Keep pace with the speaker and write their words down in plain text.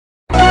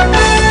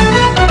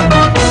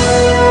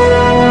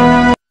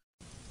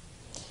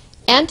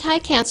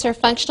Anti-cancer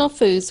functional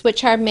foods,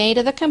 which are made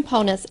of the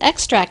components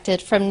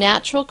extracted from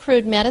natural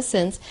crude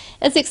medicines,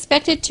 is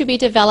expected to be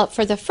developed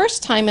for the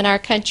first time in our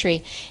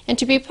country and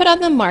to be put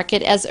on the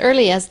market as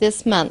early as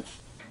this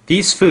month.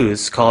 These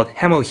foods, called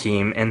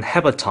Hemohim and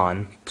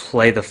Hebaton,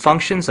 play the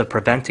functions of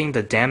preventing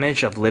the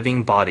damage of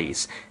living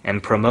bodies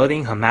and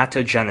promoting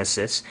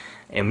hematogenesis,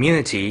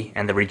 immunity,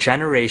 and the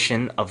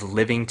regeneration of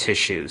living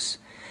tissues.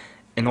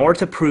 In order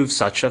to prove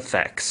such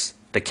effects,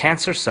 the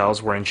cancer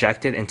cells were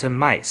injected into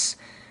mice.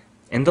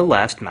 In the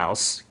left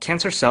mouse,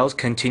 cancer cells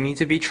continue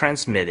to be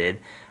transmitted,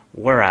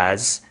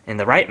 whereas in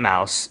the right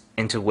mouse,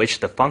 into which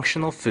the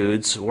functional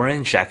foods were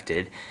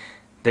injected,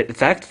 the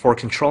effect for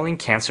controlling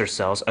cancer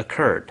cells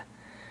occurred.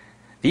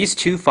 These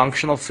two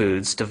functional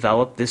foods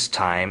developed this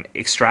time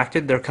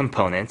extracted their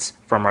components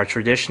from our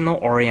traditional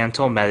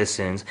oriental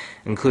medicines,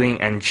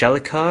 including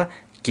Angelica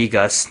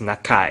gigas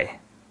Nakai.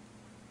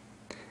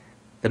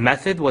 The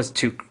method was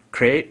to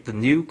create the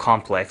new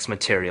complex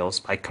materials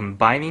by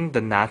combining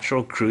the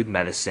natural crude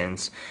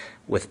medicines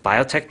with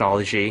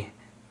biotechnology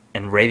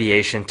and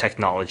radiation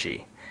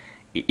technology.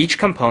 Each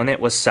component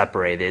was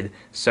separated,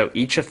 so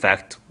each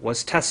effect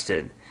was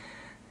tested.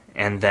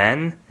 And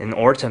then, in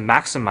order to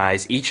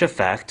maximize each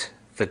effect,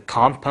 the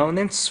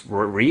components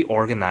were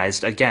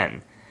reorganized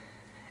again.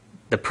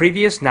 The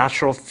previous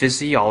natural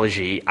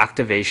physiology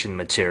activation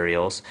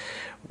materials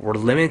were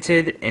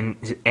limited in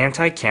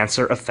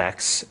anti-cancer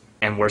effects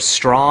and were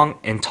strong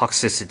in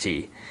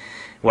toxicity,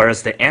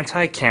 whereas the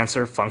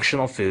anti-cancer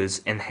functional foods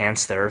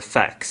enhance their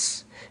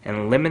effects and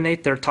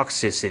eliminate their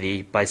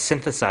toxicity by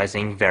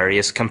synthesizing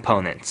various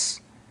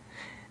components.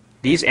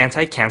 These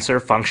anti-cancer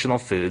functional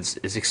foods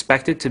is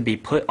expected to be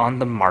put on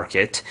the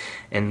market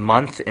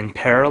in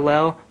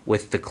parallel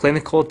with the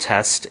clinical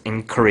test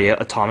in Korea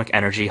Atomic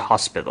Energy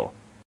Hospital.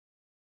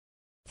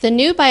 The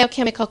new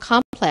biochemical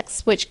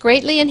complex, which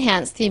greatly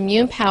enhanced the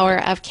immune power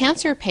of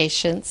cancer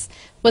patients,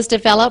 was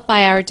developed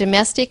by our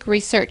domestic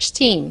research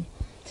team.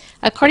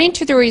 According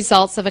to the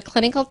results of a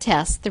clinical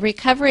test, the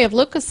recovery of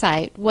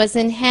leukocyte was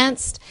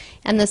enhanced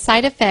and the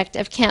side effect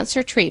of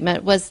cancer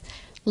treatment was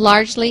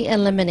largely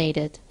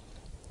eliminated.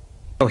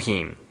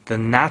 Hemohim, the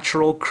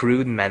natural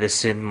crude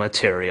medicine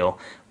material,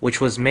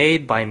 which was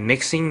made by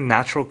mixing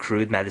natural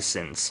crude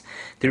medicines.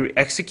 Through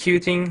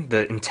executing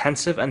the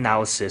intensive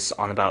analysis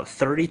on about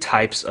 30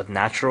 types of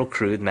natural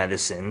crude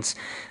medicines,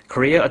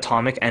 Korea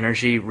Atomic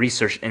Energy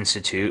Research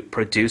Institute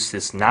produced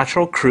this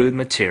natural crude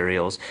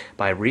materials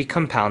by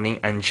recompounding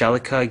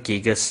Angelica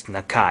gigas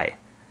Nakai.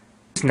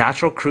 These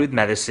natural crude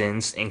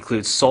medicines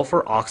include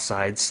sulfur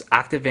oxides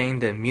activating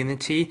the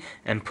immunity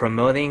and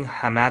promoting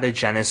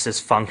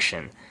hematogenesis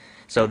function.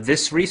 So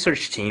this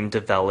research team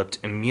developed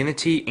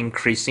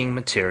immunity-increasing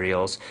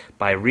materials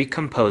by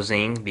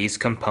recomposing these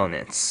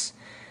components.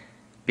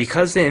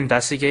 Because the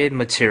investigated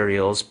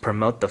materials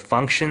promote the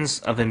functions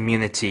of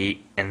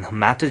immunity and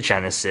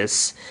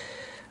hematogenesis,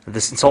 the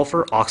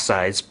sulfur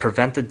oxides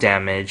prevent the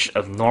damage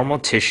of normal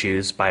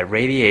tissues by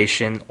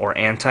radiation or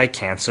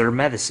anti-cancer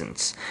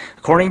medicines.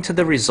 According to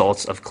the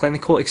results of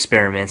clinical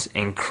experiments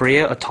in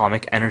Korea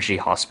Atomic Energy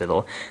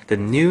Hospital, the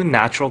new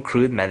natural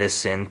crude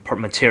medicine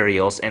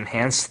materials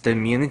enhance the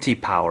immunity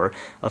power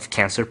of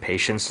cancer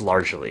patients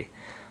largely.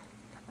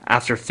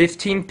 After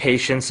 15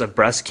 patients of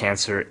breast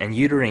cancer and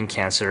uterine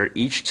cancer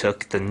each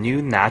took the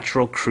new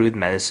natural crude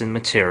medicine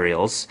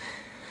materials,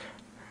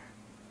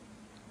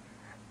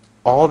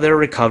 all their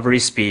recovery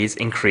speeds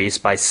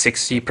increased by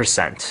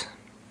 60%.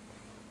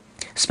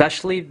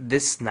 Especially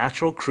this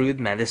natural crude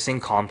medicine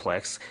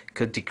complex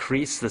could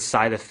decrease the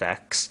side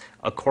effects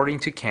according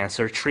to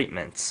cancer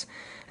treatments,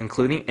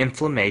 including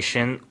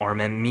inflammation or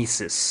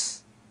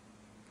mimesis.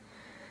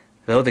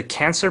 Though the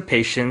cancer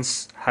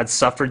patients had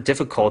suffered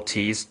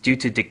difficulties due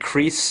to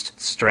decreased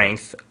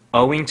strength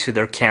owing to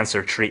their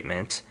cancer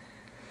treatment,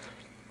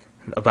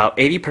 about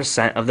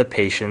 80% of the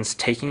patients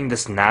taking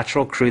this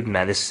natural crude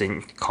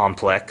medicine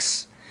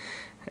complex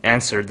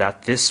answered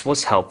that this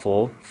was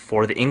helpful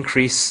for the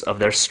increase of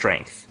their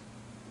strength.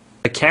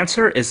 The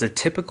cancer is a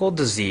typical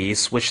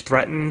disease which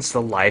threatens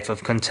the life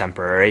of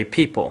contemporary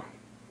people.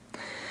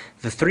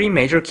 The three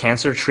major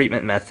cancer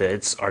treatment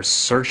methods are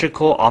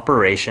surgical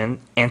operation,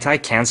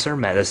 anti-cancer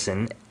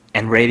medicine,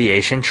 and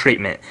radiation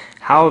treatment.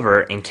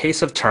 However, in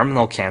case of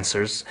terminal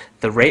cancers,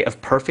 the rate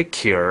of perfect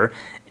cure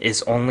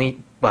is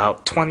only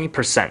about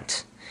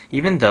 20%.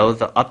 Even though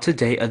the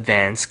up-to-date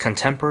advanced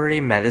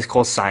contemporary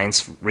medical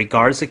science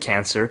regards the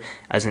cancer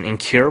as an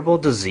incurable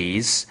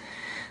disease,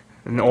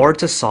 in order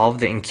to solve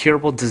the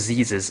incurable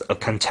diseases of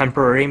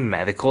contemporary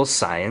medical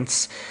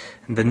science,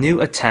 the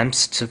new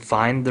attempts to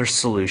find their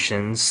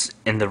solutions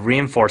in the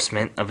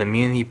reinforcement of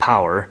immunity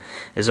power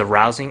is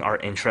arousing our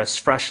interest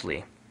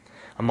freshly.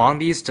 Among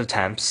these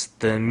attempts,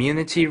 the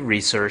immunity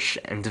research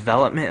and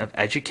development of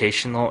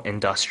educational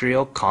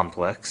industrial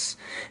complex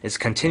is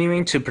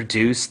continuing to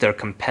produce their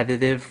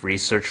competitive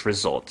research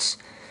results.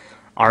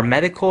 Our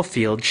medical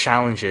field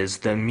challenges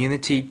the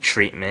immunity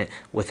treatment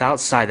without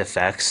side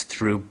effects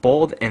through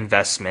bold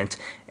investment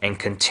and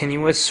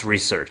continuous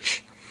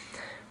research.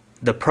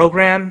 The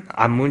program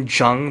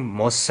Amunjung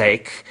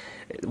Mosaic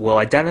will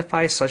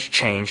identify such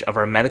change of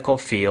our medical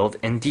field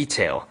in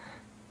detail.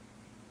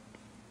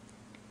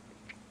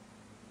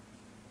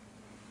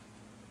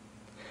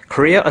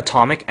 Korea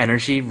Atomic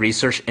Energy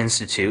Research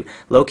Institute,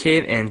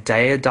 located in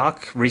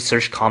Daejeok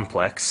Research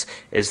Complex,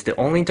 is the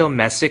only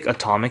domestic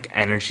atomic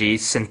energy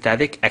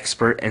synthetic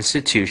expert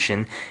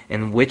institution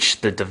in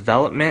which the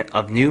development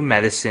of new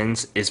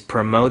medicines is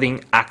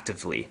promoting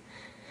actively.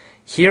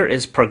 Here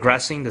is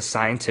progressing the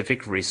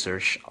scientific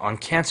research on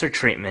cancer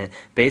treatment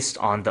based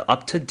on the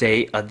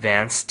up-to-date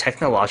advanced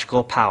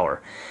technological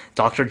power.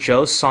 Dr.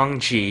 Jo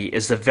Song-ji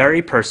is the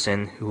very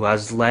person who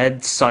has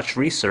led such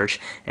research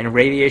in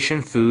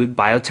Radiation Food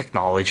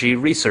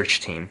Biotechnology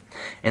Research Team.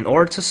 In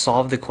order to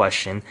solve the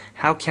question,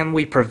 how can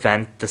we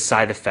prevent the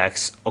side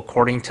effects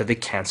according to the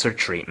cancer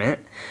treatment?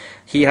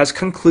 He has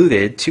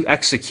concluded to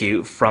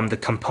execute from the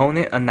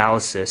component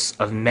analysis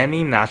of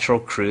many natural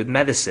crude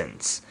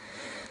medicines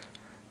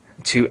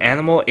to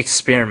animal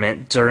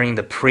experiment during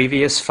the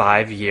previous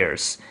 5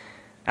 years.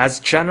 As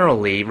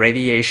generally,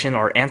 radiation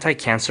or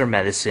anti-cancer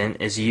medicine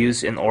is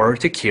used in order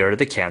to cure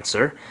the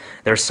cancer,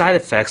 their side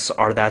effects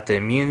are that the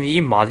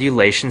immunity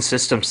modulation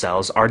system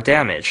cells are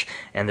damaged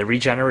and the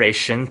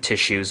regeneration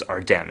tissues are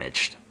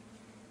damaged.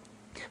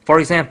 For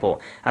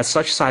example, as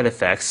such side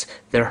effects,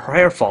 their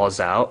hair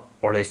falls out,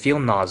 or they feel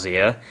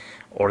nausea,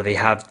 or they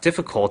have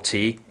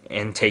difficulty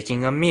in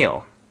taking a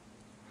meal.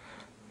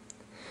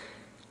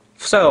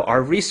 So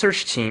our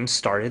research team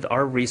started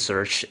our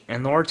research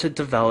in order to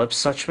develop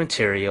such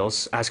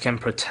materials as can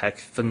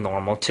protect the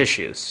normal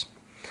tissues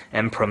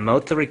and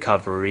promote the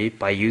recovery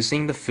by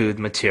using the food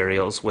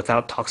materials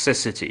without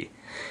toxicity.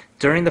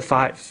 During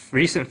the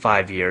recent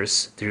 5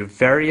 years, through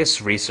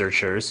various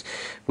researchers,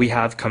 we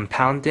have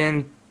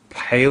compounded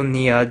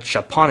Paeonia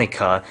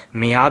japonica,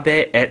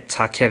 Miyabe et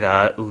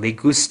Takeda,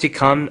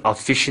 Ligusticum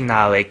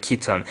officinale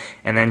Kitum,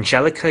 and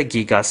Angelica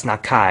gigas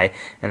Nakai,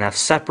 and have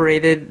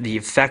separated the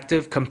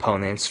effective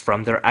components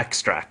from their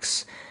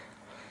extracts,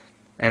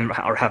 and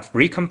have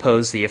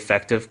recomposed the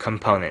effective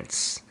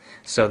components,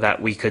 so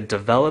that we could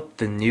develop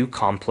the new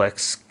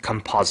complex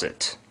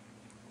composite.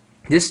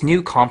 This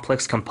new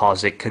complex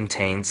composite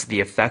contains the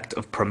effect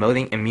of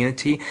promoting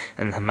immunity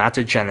and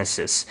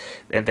hematogenesis,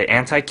 the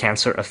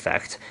anti-cancer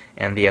effect,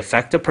 and the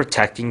effect of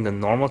protecting the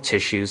normal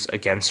tissues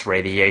against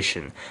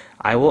radiation.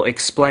 I will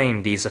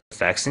explain these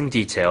effects in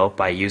detail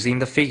by using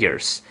the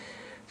figures.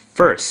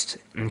 First,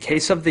 in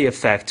case of the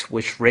effect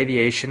which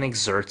radiation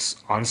exerts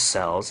on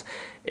cells,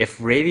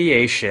 if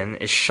radiation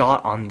is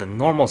shot on the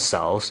normal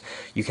cells,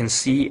 you can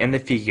see in the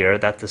figure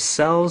that the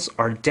cells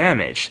are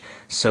damaged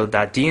so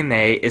that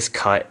DNA is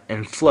cut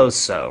and flows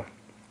so.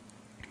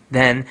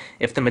 Then,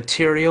 if the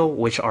material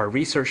which our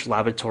research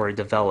laboratory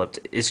developed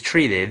is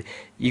treated,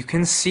 you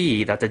can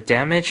see that the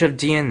damage of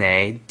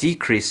DNA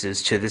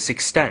decreases to this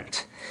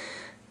extent.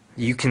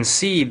 You can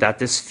see that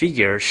this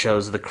figure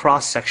shows the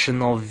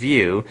cross-sectional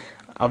view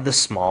of the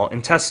small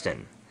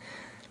intestine.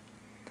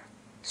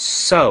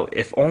 So,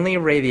 if only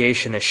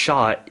radiation is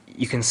shot,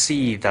 you can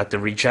see that the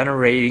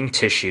regenerating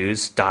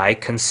tissues die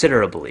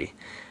considerably.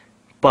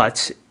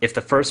 But if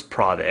the first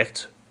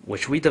product,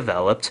 which we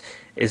developed,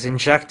 is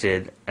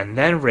injected and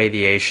then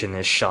radiation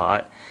is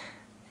shot,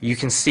 you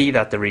can see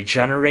that the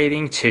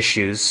regenerating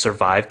tissues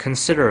survive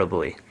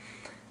considerably.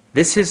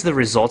 This is the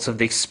results of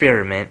the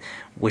experiment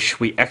which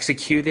we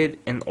executed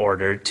in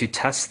order to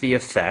test the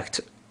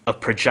effect of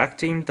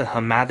projecting the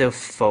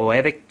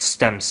hematopoietic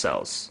stem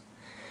cells.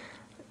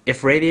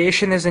 If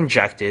radiation is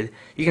injected,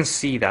 you can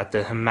see that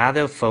the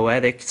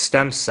hematopoietic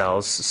stem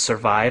cells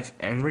survive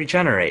and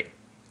regenerate.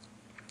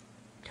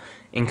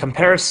 In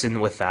comparison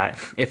with that,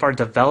 if our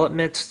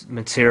development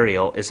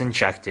material is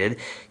injected,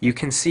 you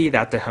can see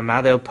that the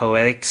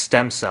hematopoietic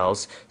stem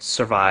cells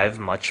survive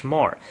much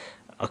more.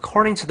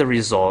 According to the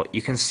result,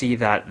 you can see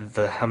that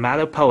the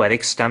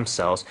hematopoietic stem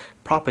cells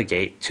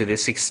propagate to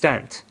this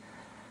extent.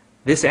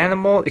 This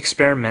animal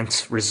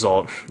experiment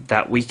result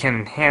that we can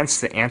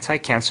enhance the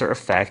anti-cancer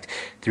effect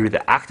through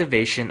the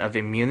activation of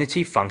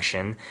immunity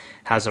function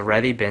has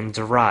already been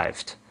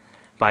derived.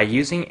 By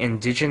using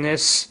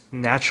indigenous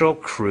natural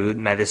crude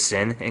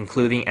medicine,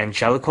 including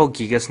Angelical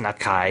gigas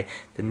Nakai,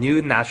 the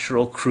new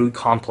natural crude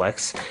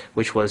complex,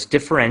 which was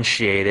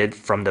differentiated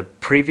from the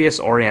previous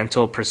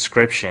Oriental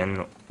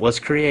prescription, was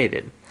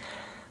created.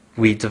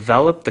 We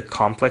developed the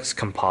complex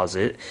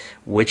composite,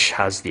 which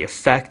has the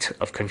effect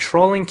of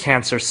controlling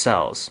cancer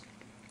cells.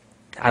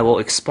 I will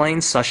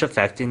explain such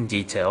effect in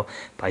detail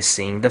by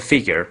seeing the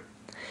figure.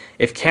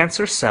 If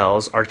cancer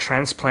cells are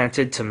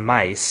transplanted to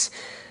mice,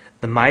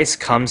 the mice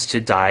comes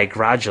to die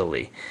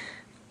gradually.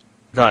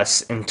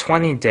 Thus, in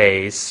 20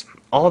 days,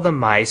 all the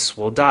mice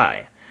will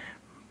die.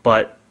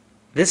 But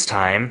this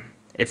time,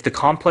 if the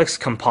complex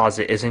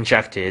composite is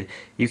injected,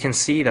 you can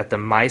see that the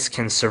mice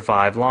can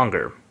survive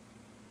longer.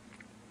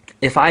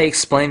 If I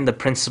explain the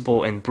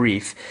principle in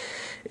brief,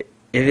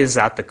 it is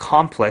that the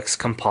complex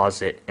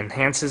composite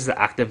enhances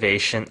the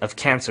activation of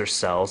cancer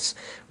cells,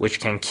 which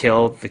can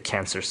kill the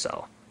cancer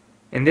cell.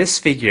 In this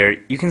figure,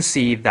 you can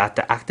see that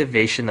the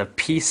activation of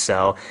P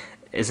cell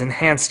is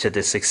enhanced to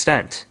this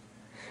extent.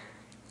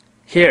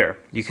 Here,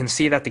 you can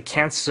see that the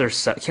cancer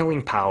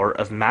killing power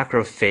of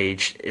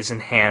macrophage is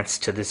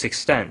enhanced to this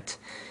extent.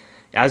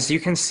 As you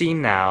can see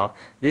now,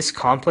 this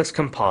complex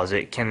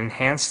composite can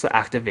enhance the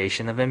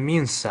activation of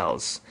immune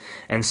cells,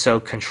 and so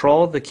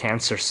control the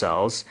cancer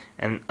cells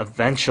and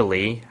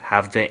eventually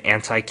have the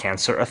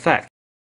anti-cancer effect.